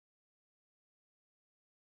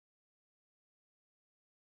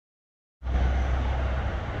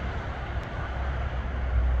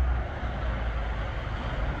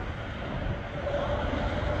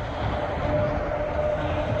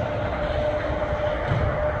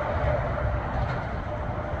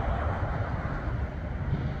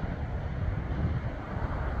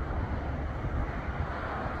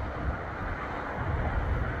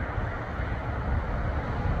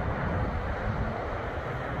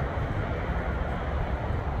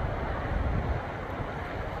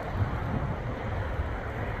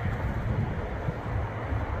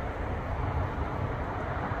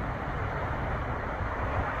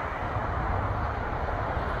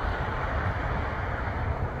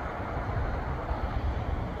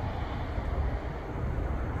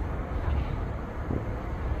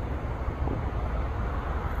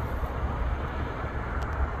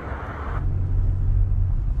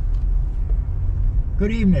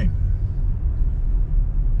Good evening.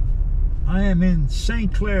 I am in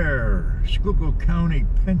St. Clair, Schuylkill County,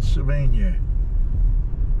 Pennsylvania.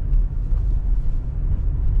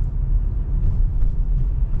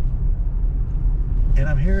 And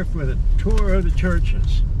I'm here for the tour of the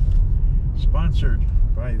churches, sponsored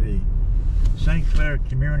by the St. Clair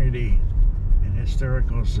Community and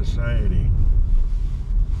Historical Society.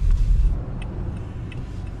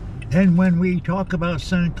 And when we talk about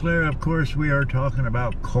St. Clair, of course, we are talking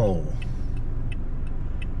about coal.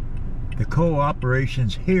 The coal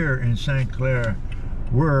operations here in St. Clair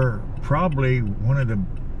were probably one of the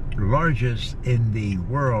largest in the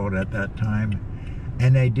world at that time,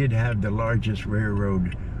 and they did have the largest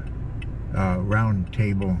railroad round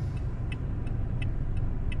table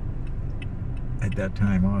at that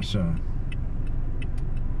time also.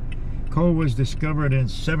 Coal was discovered in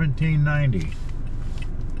 1790.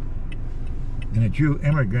 And it drew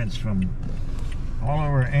immigrants from all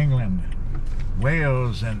over England,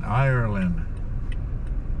 Wales, and Ireland.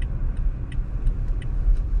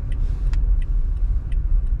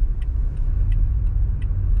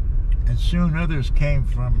 And soon others came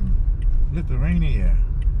from Lithuania,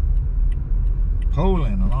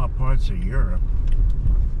 Poland, and all parts of Europe.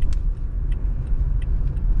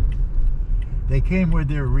 They came with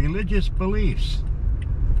their religious beliefs.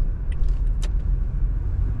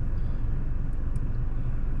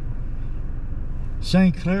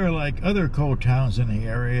 St. Clair, like other coal towns in the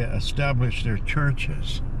area, established their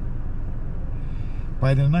churches.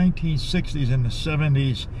 By the 1960s and the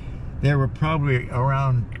 70s, there were probably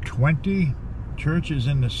around 20 churches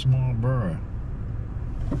in the small borough.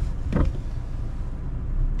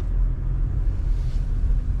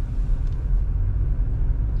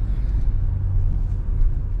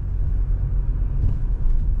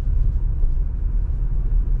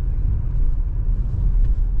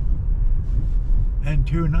 And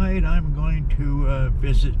tonight I'm going to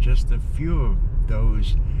visit just a few of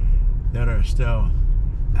those that are still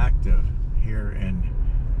active here in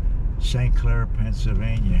St. Clair,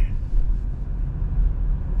 Pennsylvania.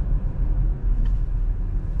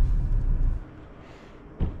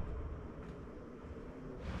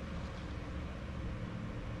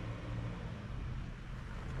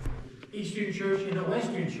 Eastern Church and a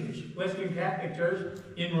Western Church, Western Catholic Church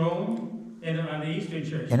in Rome. And on the Eastern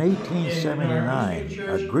Church. In 1879,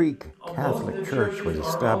 a Greek Catholic church was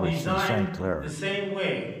established in St. Clair. The same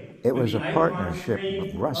way. It was a partnership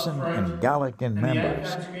of Russian and Gallican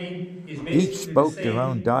members. Each spoke their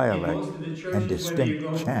own dialect and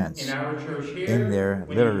distinct chants in their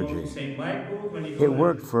liturgy. It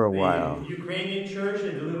worked for a while.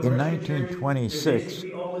 In 1926,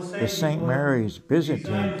 the St. Mary's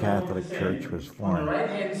Byzantine Catholic Church was formed.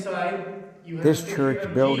 This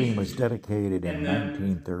church building was dedicated in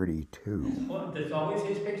 1932. There's always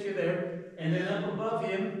his picture there. And then up above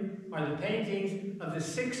him are the paintings of the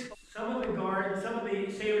six. Some of the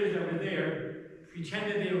sailors that were there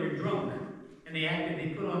pretended they were drunk. And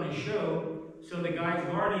they put on a show. So the guys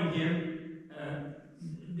guarding him,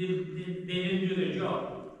 they didn't do their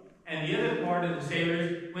job. And the other part of the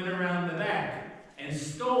sailors went around the back and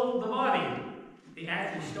stole the body. They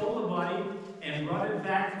actually stole the body and brought it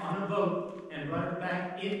back on a boat and brought it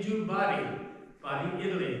back into Bari,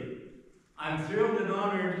 Italy. I'm thrilled and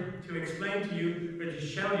honored to explain to you, or to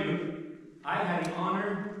show you, I had the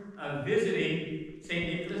honor of visiting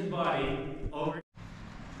St. Nicholas' body over.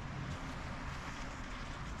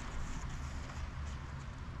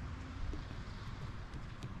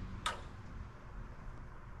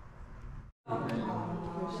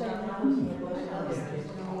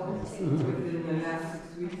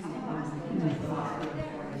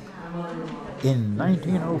 In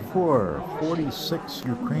 1904, 46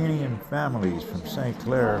 Ukrainian families from St.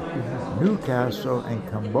 Clair, Newcastle, and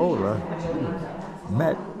Kambola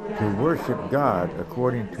met to worship God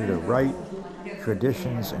according to the rite,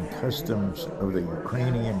 traditions, and customs of the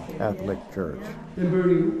Ukrainian Catholic Church.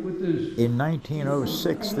 In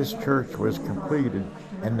 1906, this church was completed,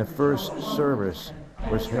 and the first service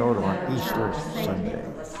was held on Easter Sunday.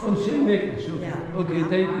 Oh, St. Nicholas, okay. Okay,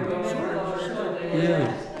 thank you.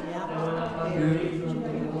 Yeah.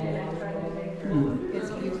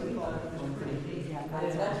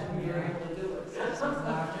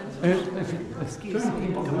 Excuse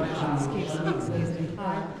me.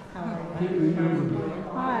 Hi.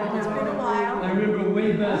 Hi. It's been a while. I remember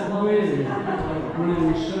way back when I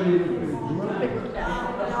was studying.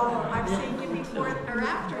 No, I've seen you before or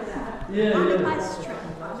after that. Yeah, on yeah. a bus trip.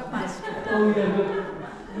 Oh yeah, but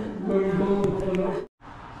where we going for the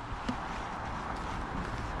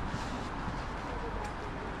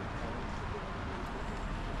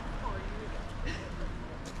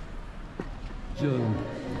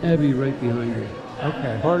Abbey right behind it.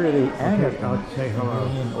 Okay. Part of the Anglican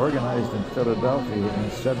being organized in Philadelphia in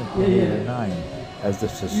 1789 as the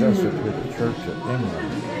successor to the Church of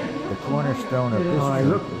England. The cornerstone of this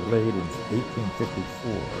church was laid in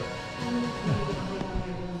 1854.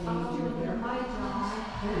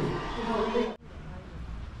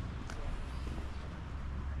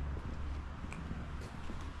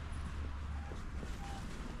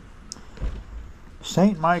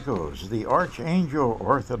 St. Michael's, the Archangel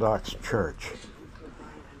Orthodox Church.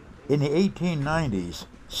 In the 1890s,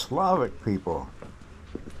 Slavic people,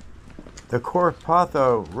 the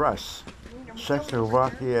Carpatho-Rus,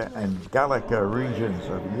 Czechoslovakia, and Gallica regions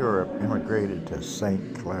of Europe immigrated to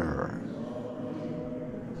St. Clair.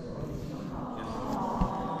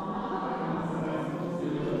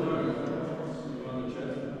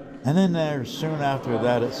 And then there, soon after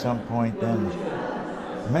that, at some point, then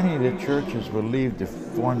many of the churches would leave to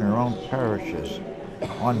form their own parishes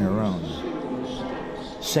on their own.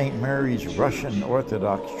 St. Mary's Russian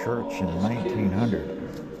Orthodox Church in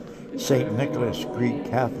 1900. St. Nicholas Greek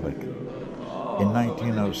Catholic in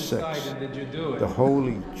 1906. The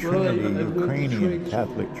Holy Trinity Ukrainian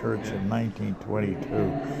Catholic Church in 1922.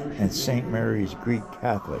 And St. Mary's Greek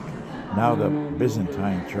Catholic, now the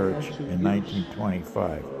Byzantine Church, in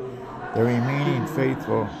 1925. The remaining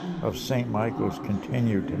faithful of St. Michael's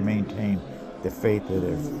continued to maintain the faith of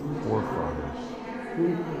their forefathers.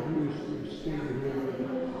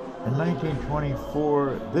 In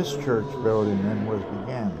 1924, this church building then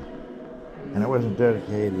began, and it wasn't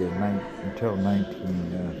dedicated until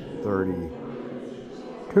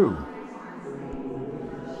 1932.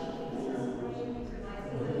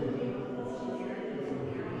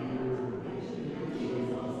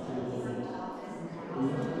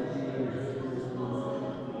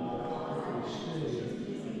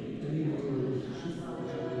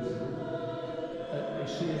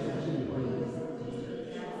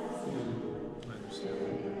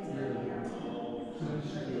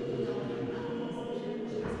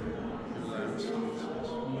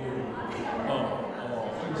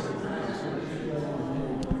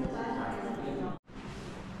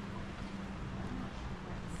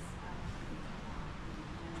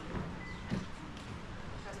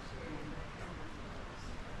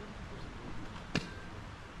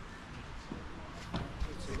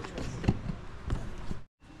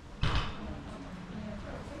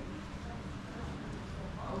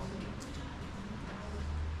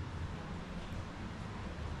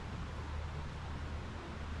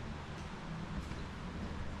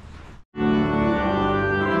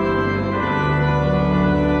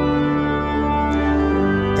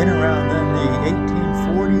 In around then the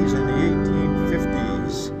 1840s and the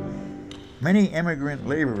 1850s, many immigrant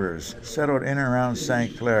laborers settled in and around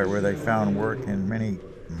St. Clair, where they found work in many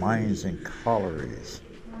mines and collieries.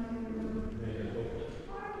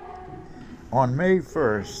 On May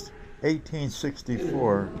 1st,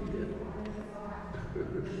 1864,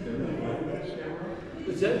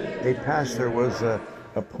 a pastor was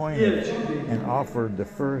appointed and offered the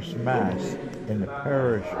first Mass in the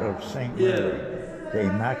parish of St. Mary, the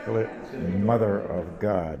Immaculate Mother of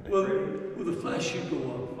God. Well, the flash should go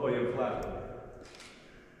on. Oh, your flash.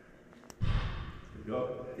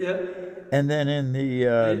 Yeah. And then in the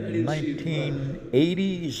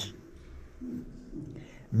 1980s,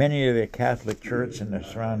 many of the Catholic churches in the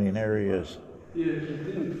surrounding areas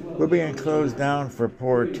were being closed down for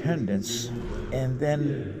poor attendance. And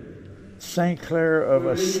then St. Clair of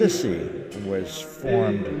Assisi was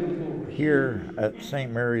formed here at St.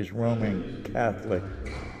 Mary's Roman Catholic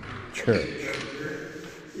Church.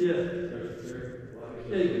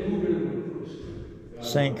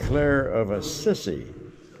 St. Clair of Assisi.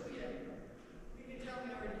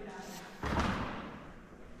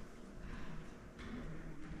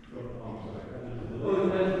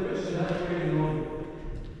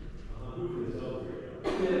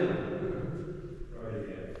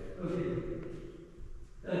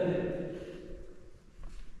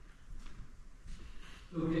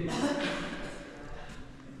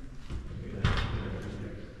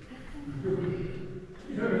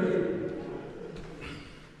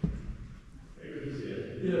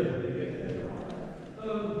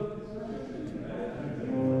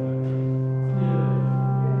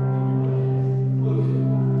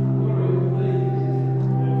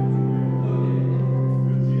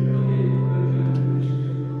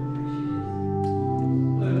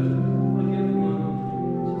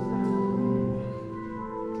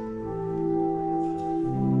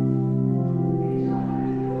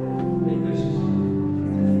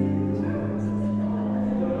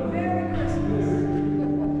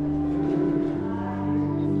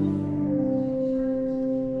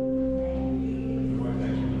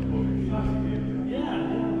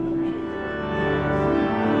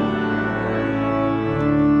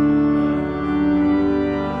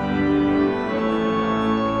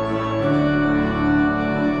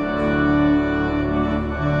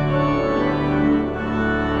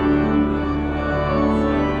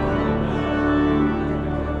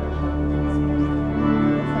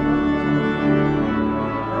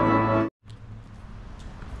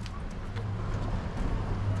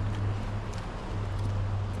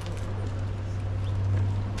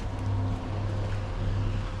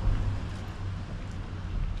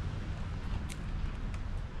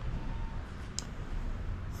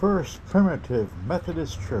 First Primitive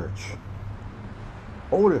Methodist Church,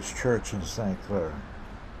 oldest church in St. Clair.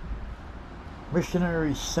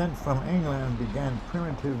 Missionaries sent from England began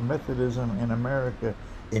primitive Methodism in America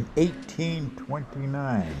in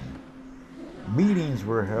 1829. Meetings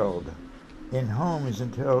were held in homes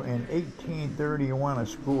until in 1831 a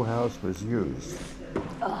schoolhouse was used.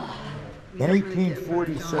 In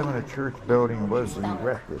 1847 a church building was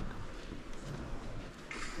erected.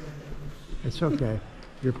 It's okay.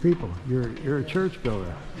 You're people. You're a church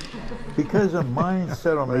builder. Because of mine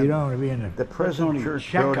settlement, Well, you don't want to be in the present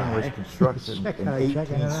church building was constructed in checking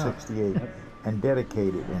it out. 1868 and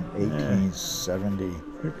dedicated in 1870.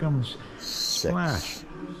 Here comes Splash.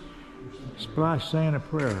 Splash saying a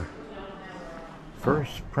prayer.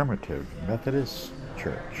 First Primitive Methodist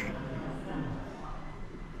Church.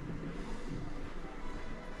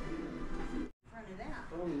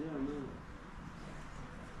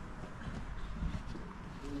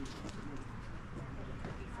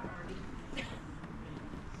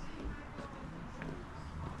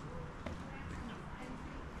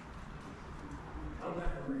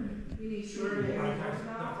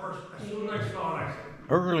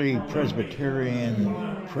 Early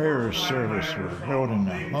Presbyterian prayer service were held in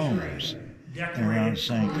the homes around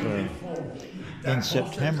St. Clair. In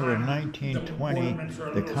September of 1920,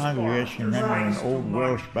 the congregation rented an old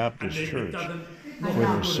Welsh Baptist church for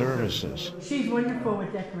their services. She's wonderful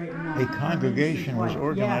with decorating. A congregation was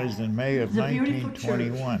organized in May of It's a beautiful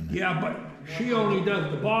 1921. Yeah, but she only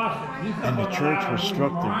does the boss. And the church was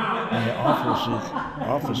structured and the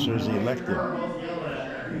officers elected.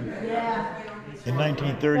 In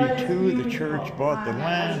 1932, the church bought the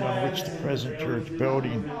land on which the present church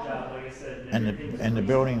building and the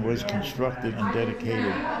building was constructed and dedicated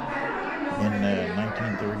in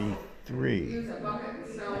 1933. Use a bucket,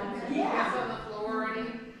 so if he gets on the floor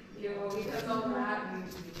and he does all that and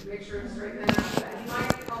make sure it's straightened out. He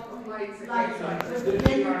might help with lights.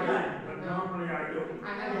 Normally I do. I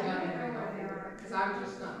haven't done anything because I'm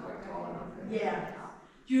just not quite tall enough. Yeah.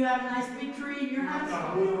 Do you have a nice big tree in your house?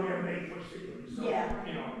 We only have 8 foot ceilings, so, Yeah.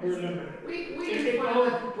 we're limited. We It just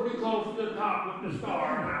goes want pretty close to the top with the star,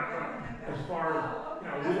 as far as,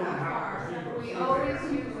 we don't have a cathedral. we always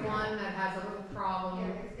use one that has a little problem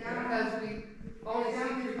because we only see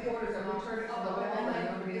 3/4 and we turn it to the wall and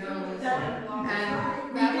nobody knows. And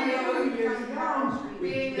that way,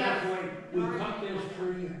 being That that way, we cut this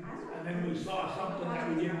tree, and then we saw something that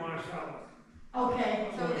we didn't want to sell. Okay.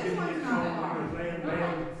 So this one's not that hard.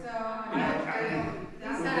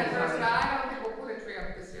 He said at first, but I don't think we'll put a tree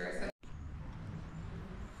up this year. I said,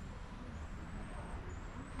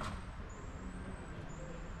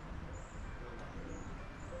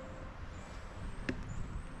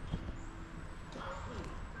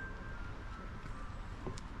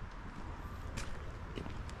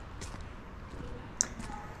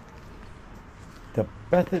 The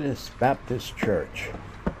Methodist Baptist Church.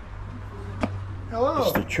 Hello.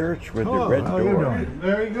 It's the church with the Hello, red how are you door. doing?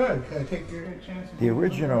 Very good. Can I take your chance? The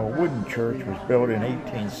original wooden church was built in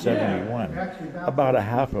 1871, about a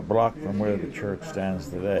half a block from where the church stands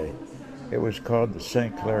today. It was called the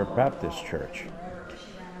St. Clair Baptist Church.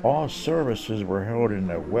 All services were held in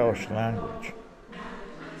the Welsh language.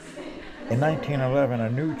 In 1911, a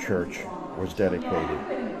new church was dedicated.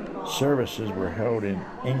 Services were held in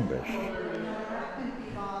English.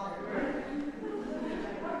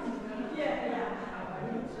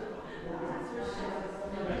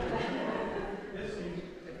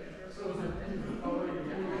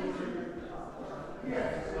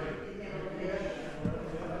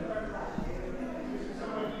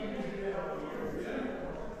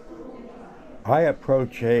 I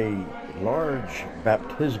approach a large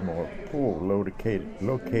baptismal pool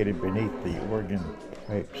located beneath the organ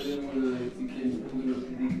pipes.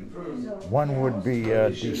 One would be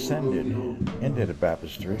descended into the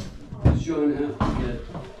baptistry, John have to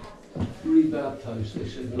get rebaptized, they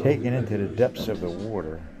said. No, taken into the depths of the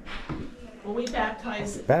water, Well, we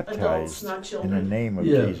baptize adults, baptized not in children. the name of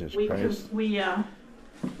Yeah. Jesus We Christ.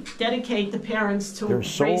 dedicate the parents to Their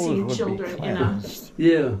souls raising would be children in a cleansed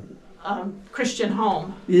Yeah, Christian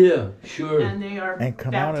home, yeah, sure. and they are and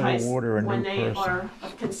come out of the baptized water a when new they person are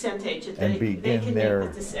of consent age. and They begin can their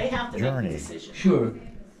make they have to journey. make the decision. Sure,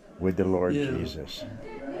 with the Lord Yeah. Jesus.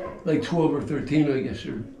 like 12 or 13, I guess,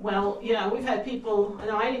 or Well, yeah, we've had people.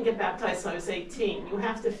 No, I didn't get baptized till I was 18. You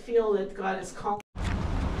have to feel that God is calling.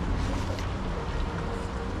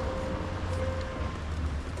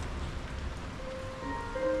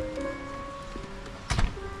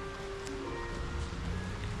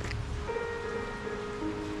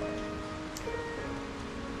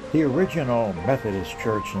 The original Methodist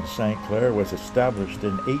Church in St. Clair was established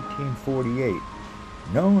in 1848,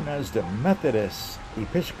 known as the Methodist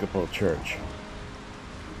Episcopal Church.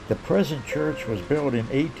 The present church was built in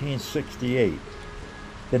 1868.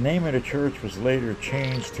 The name of the church was later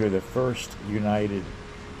changed to the First United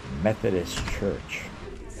Methodist Church.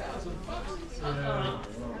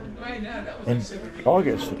 In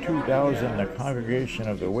August of 2000, the congregation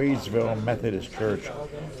of the Wadesville Methodist Church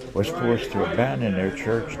was forced to abandon their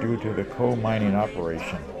church due to the coal mining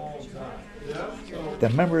operation. The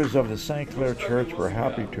members of the St. Clair Church were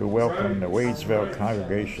happy to welcome the Wadesville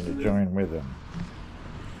congregation to join with them,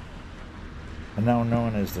 and now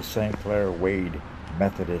known as the St. Clair Wade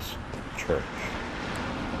Methodist Church.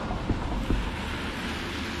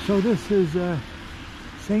 So this is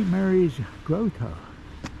St. Mary's Grotto.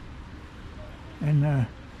 And I'm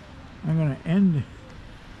going to end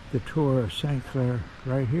the tour of St. Clair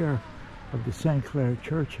right here, of the St. Clair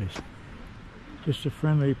Churches. Just a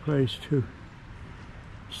friendly place to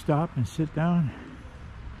stop and sit down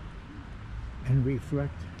and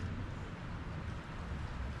reflect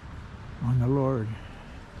on the Lord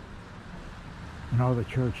and all the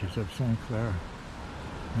churches of St. Clair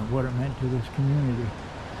and what it meant to this community.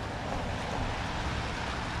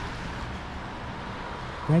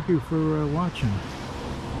 Thank you for watching.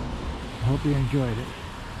 I hope you enjoyed it.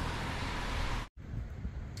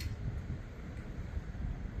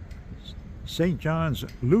 St. John's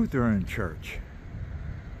Lutheran Church,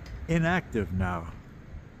 inactive now,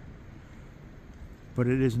 but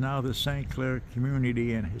it is now the St. Clair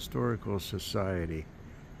Community and Historical Society,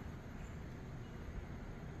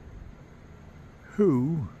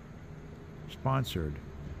 who sponsored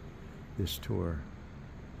this tour.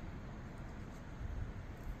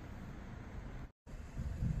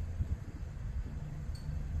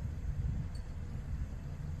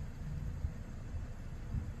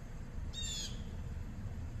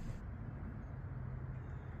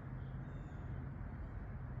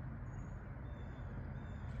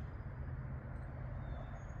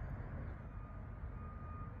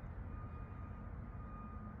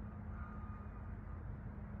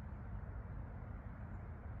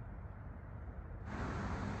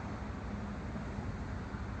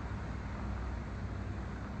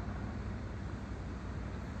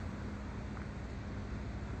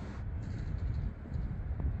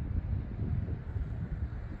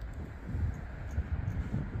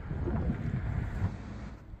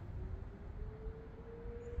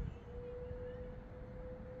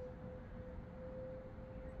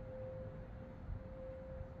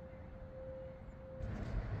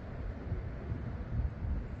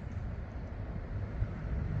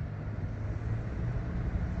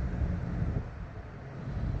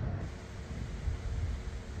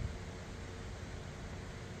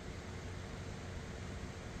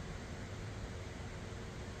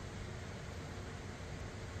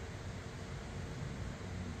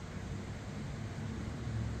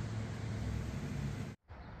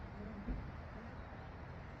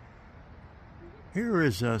 Here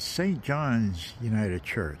is St. John's United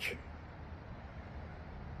Church.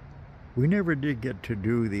 We never did get to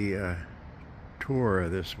do the tour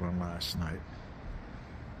of this one last night.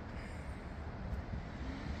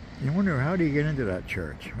 You wonder, how do you get into that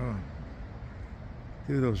church? Oh,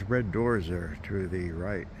 through those red doors there to the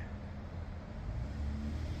right.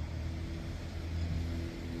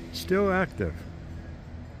 Still active.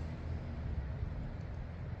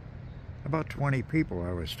 About 20 people,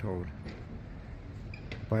 I was told,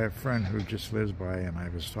 by a friend who just lives by, and I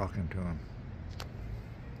was talking to him.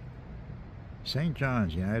 St.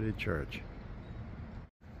 John's United Church.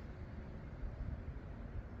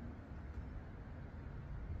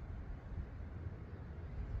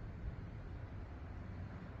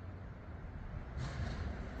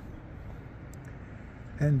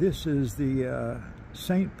 And this is the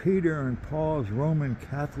St. Peter and Paul's Roman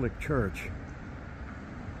Catholic Church.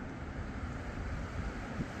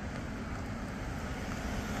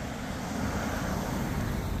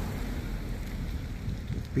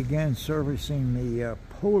 Began servicing the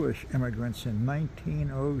Polish immigrants in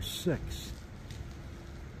 1906.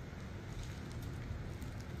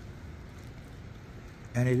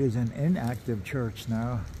 And it is an inactive church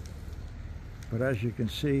now. But as you can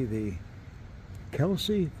see, the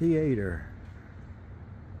Kelsey Theater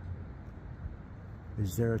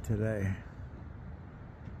is there today.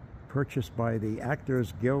 Purchased by the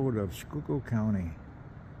Actors Guild of Schuylkill County.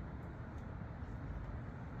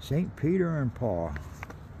 St. Peter and Paul.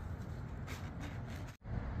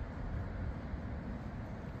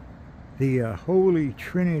 The Holy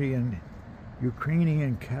Trinity and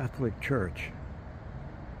Ukrainian Catholic Church.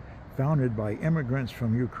 founded by immigrants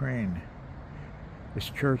from Ukraine. This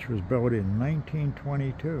church was built in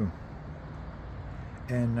 1922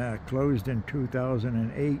 and closed in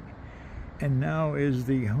 2008, and now is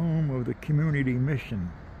the home of the Community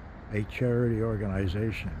Mission, a charity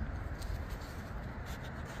organization.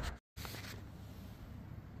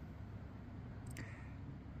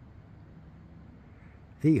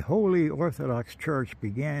 The Holy Orthodox Church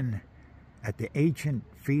began at the ancient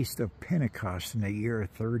Feast of Pentecost in the year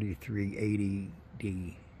 33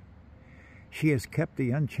 AD. She has kept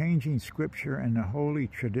the unchanging scripture and the holy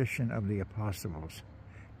tradition of the apostles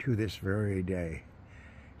to this very day.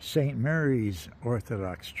 St. Mary's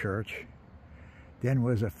Orthodox Church then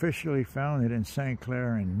was officially founded in St.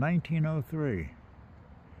 Clair in 1903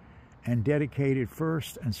 and dedicated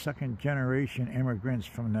first and second generation immigrants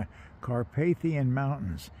from the Carpathian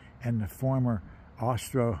Mountains and the former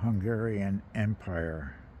Austro-Hungarian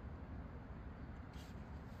Empire.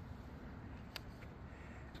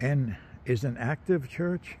 And is an active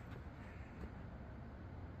church,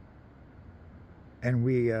 and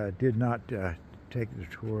we did not take the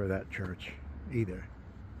tour of that church either.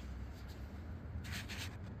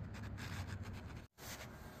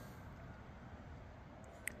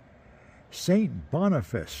 St.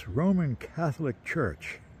 Boniface Roman Catholic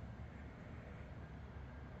Church,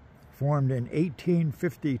 formed in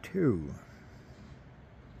 1852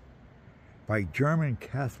 by German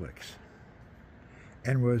Catholics,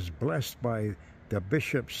 and was blessed by the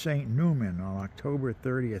Bishop St. Newman on October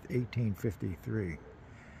 30th, 1853.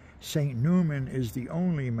 St. Newman is the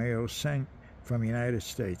only male saint from the United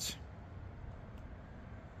States.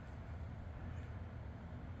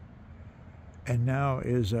 And now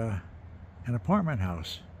is an apartment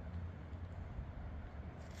house.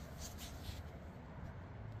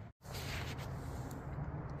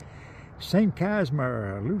 St.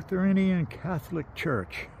 Casimir Lutheran Catholic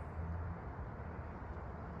Church,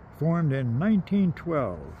 formed in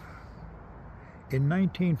 1912. In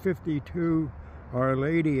 1952, Our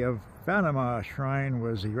Lady of Fatima shrine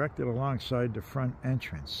was erected alongside the front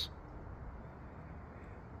entrance.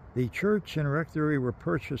 The church and rectory were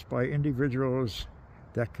purchased by individuals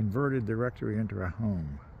that converted the rectory into a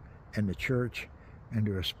home and the church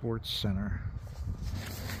into a sports center.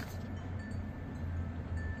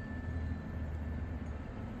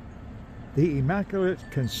 The Immaculate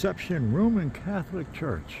Conception Roman Catholic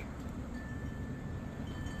Church.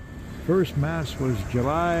 First Mass was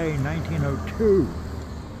July 1902.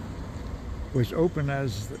 Was opened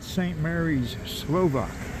as St. Mary's Slovak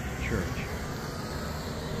Church.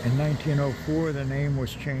 In 1904, the name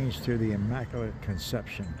was changed to the Immaculate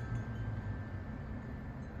Conception.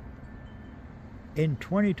 In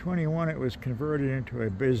 2021, it was converted into a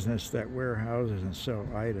business that warehouses and sells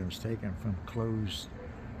items taken from closed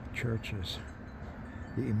churches.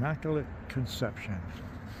 The Immaculate Conception.